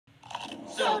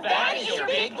So that is your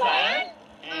big plan?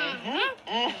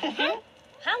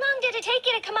 How long did it take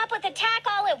you to come up with attack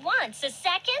all at once? A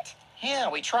second? Yeah,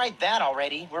 we tried that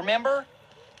already, remember?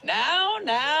 Now,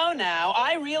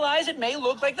 I realize it may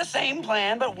look like the same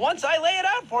plan, but once I lay it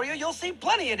out for you, you'll see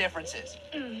plenty of differences.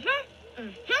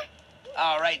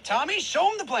 All right, Tommy,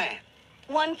 show him the plan.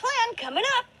 One plan coming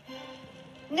up.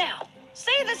 Now,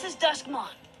 say this is Duskmon.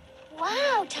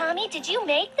 Wow, Tommy, did you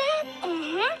make that?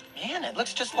 Man, it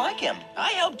looks just like him.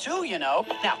 I helped too, you know.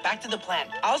 Now, back to the plan.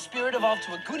 I'll spirit evolve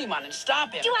to a Goonimon and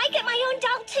stop him. Do I get my own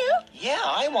doll too? Yeah,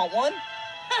 I want one.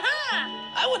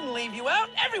 I wouldn't leave you out.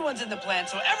 Everyone's in the plan,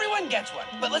 so everyone gets one.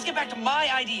 But let's get back to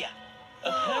my idea.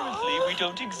 Apparently, we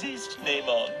don't exist,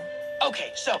 Namon.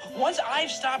 Okay, so once I've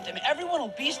stopped him, everyone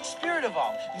will Beast Spirit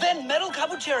Evolve. Then Metal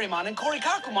Kabuterimon and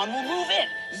Korikakumon will move in.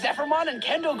 Zephyrmon and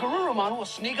Kendo Garurumon will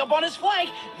sneak up on his flank.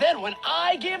 Then when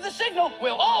I give the signal,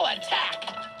 we'll all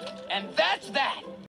attack. And that's that.